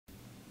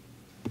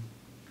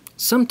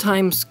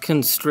Sometimes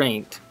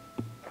constraint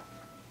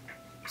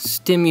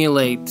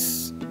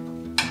stimulates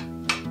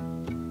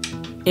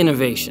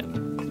innovation.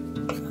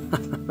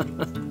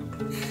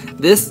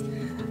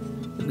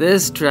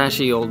 This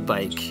trashy old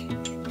bike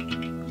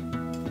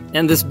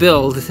and this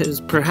build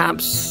is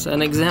perhaps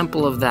an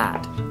example of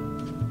that.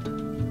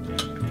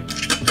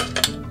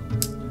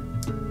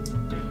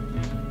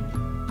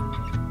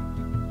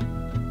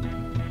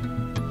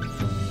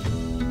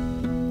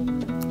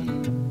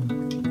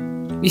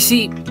 You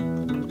see,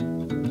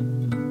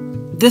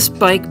 this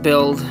bike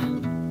build,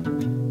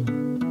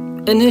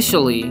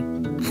 initially,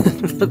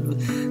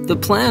 the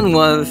plan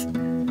was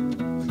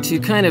to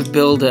kind of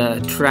build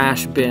a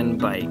trash bin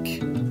bike,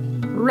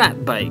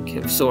 rat bike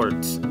of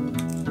sorts,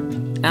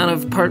 out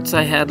of parts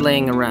I had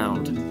laying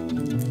around.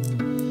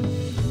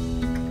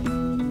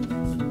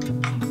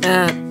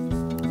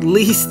 At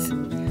least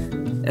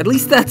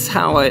that's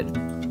how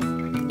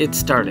it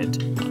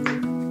started.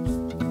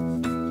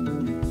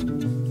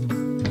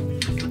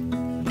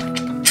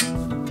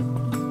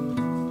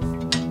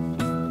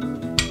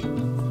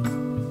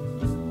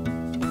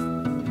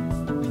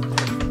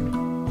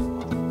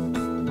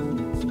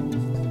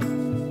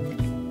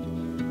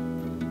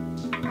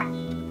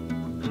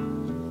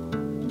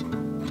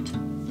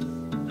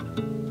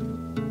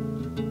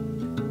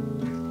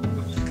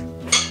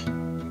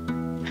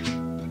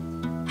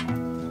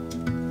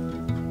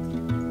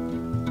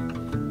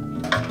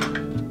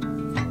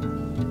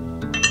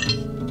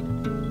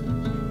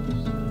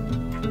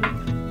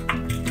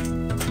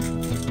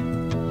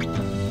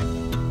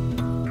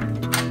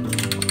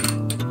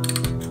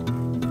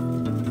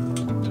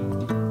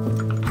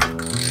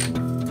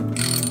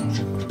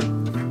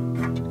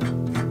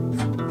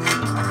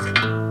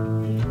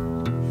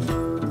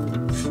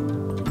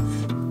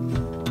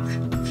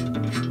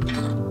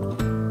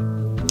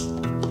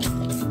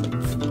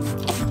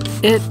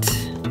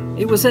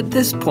 It was at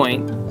this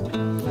point,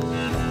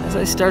 as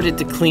I started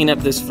to clean up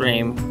this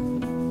frame,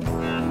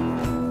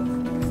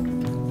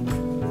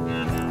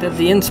 that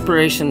the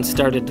inspiration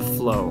started to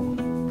flow.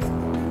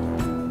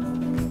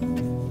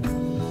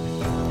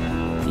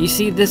 You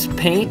see, this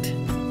paint,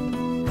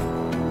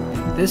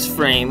 this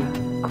frame,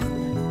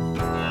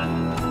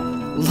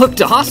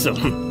 looked awesome.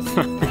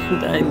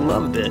 And I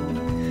loved it.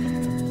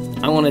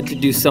 I wanted to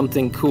do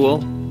something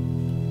cool.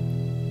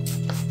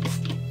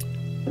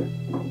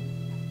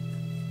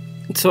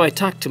 So I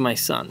talked to my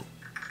son.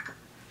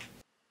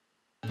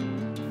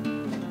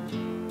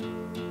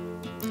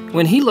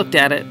 When he looked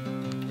at it,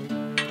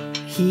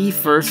 he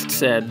first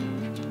said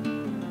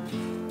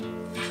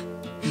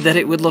that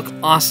it would look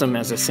awesome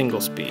as a single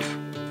speed.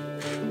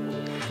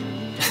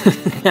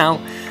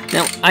 Now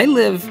I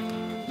live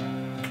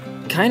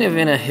kind of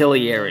in a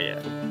hilly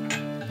area.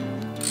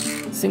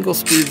 Single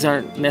speeds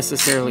aren't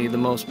necessarily the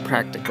most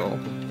practical.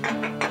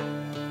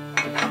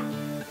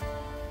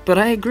 But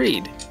I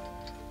agreed.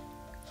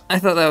 I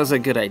thought that was a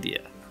good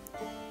idea.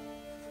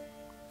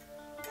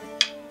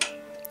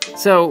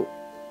 So,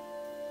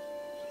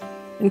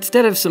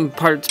 instead of some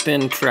parts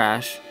bin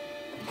trash,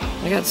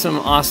 I got some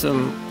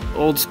awesome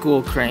old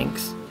school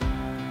cranks.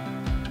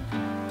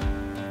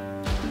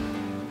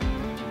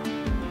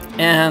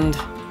 And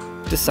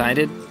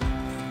decided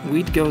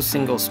we'd go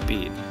single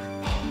speed.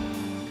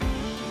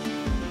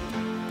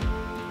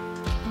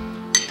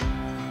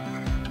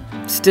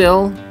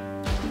 Still,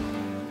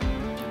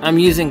 I'm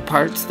using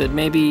parts that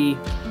maybe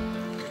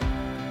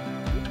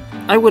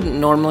I wouldn't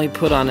normally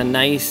put on a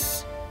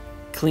nice,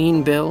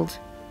 clean build.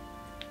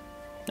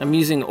 I'm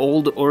using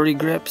old Ori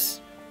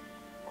grips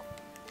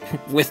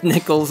with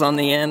nickels on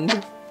the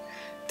end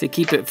to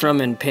keep it from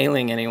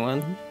impaling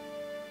anyone.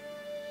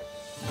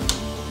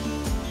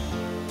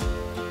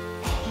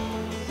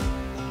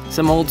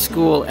 Some old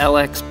school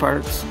LX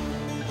parts.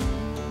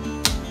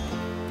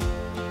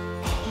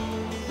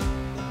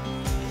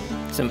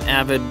 Some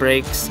Avid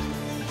brakes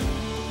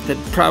that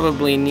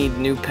probably need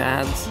new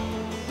pads.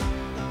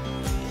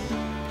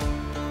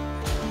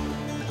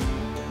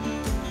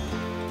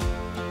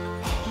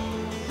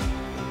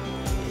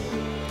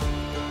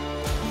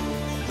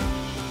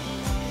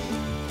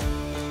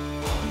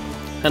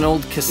 An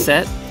old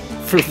cassette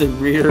for the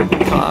rear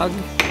cog.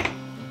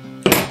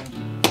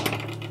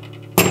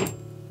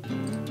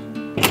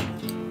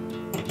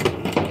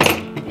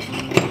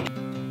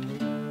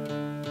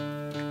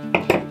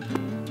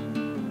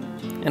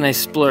 And I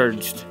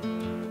splurged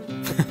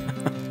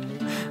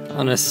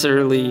on a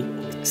surly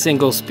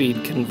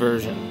single-speed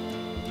conversion.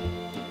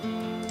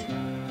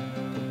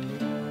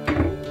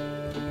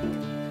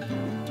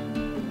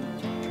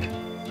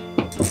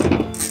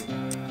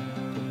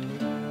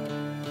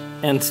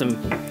 And some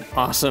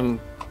awesome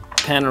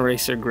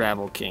Panaracer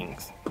Gravel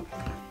Kings.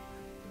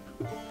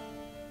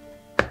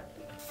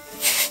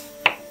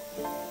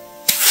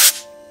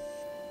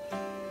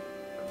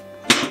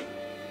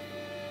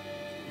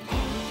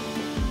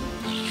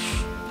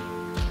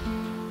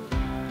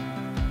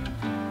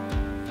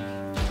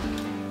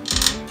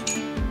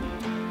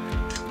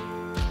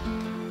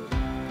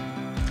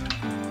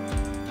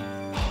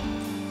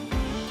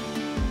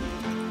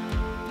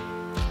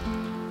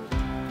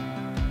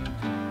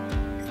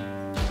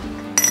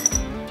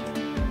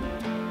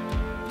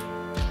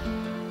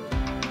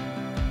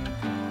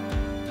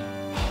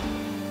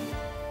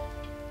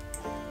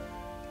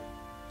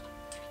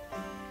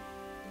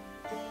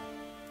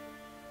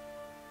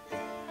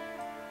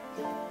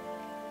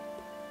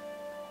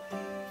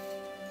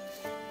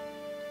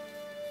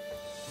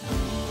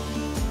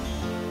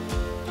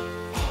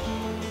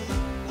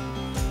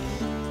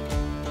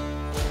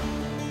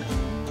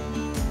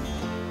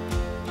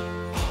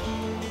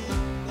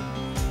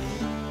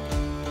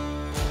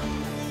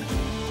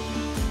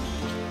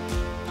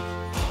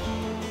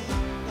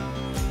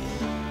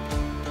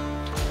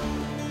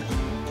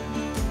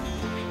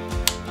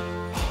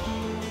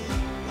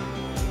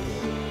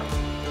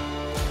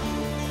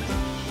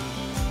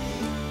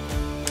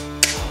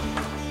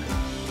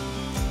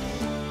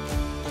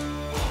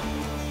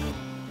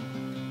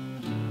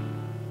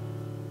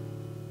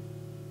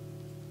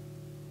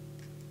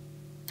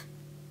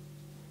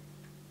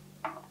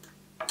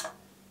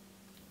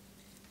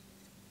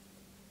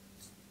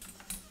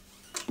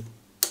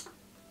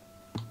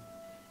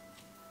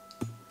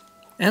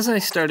 As I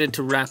started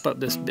to wrap up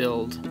this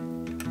build,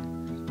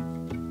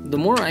 the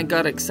more I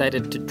got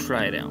excited to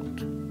try it out.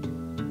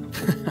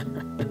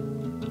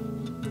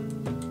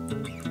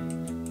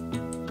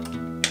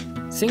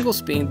 Single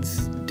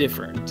speed's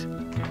different.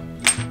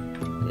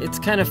 It's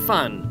kind of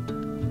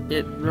fun.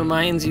 It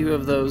reminds you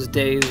of those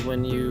days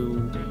when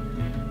you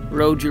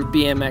rode your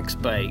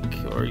BMX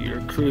bike or your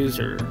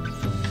cruiser.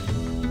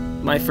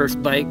 My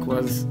first bike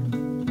was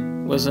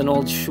an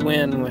old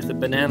Schwinn with a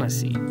banana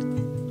seat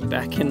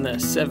back in the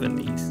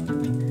 70s.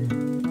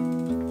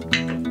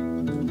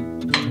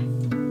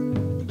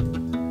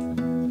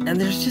 And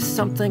there's just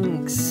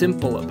something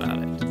simple about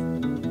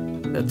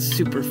it that's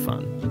super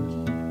fun.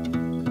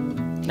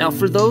 Now,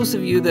 for those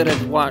of you that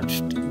have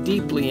watched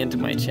deeply into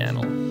my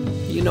channel,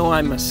 you know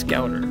I'm a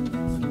scouter.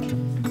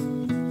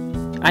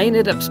 I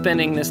ended up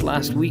spending this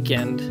last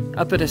weekend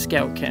up at a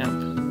scout camp,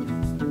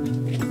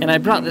 and I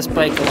brought this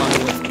bike along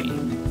with me,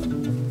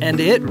 and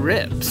it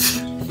rips.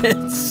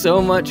 It's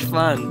so much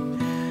fun.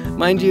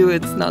 Mind you,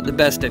 it's not the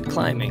best at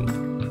climbing,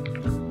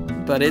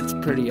 but it's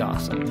pretty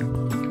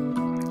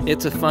awesome.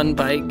 It's a fun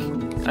bike.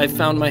 I've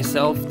found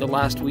myself the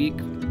last week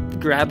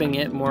grabbing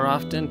it more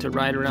often to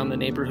ride around the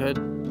neighborhood.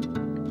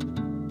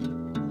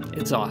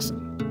 It's awesome.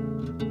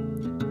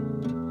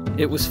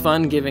 It was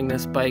fun giving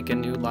this bike a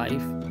new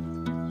life.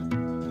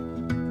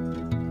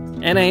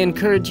 And I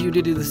encourage you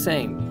to do the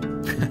same.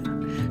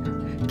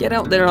 Get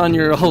out there on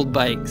your old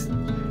bikes.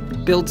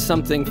 Build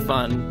something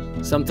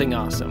fun, something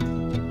awesome.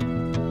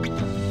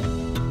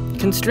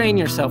 Constrain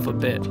yourself a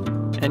bit,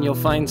 and you'll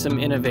find some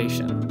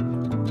innovation.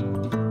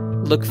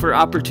 Look for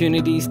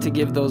opportunities to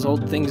give those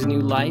old things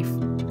new life.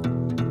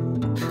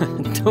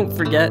 Don't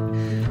forget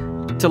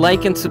to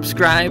like and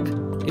subscribe.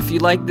 If you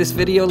like this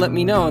video, let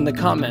me know in the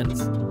comments.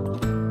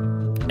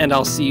 And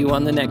I'll see you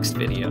on the next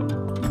video.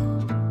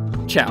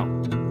 Ciao.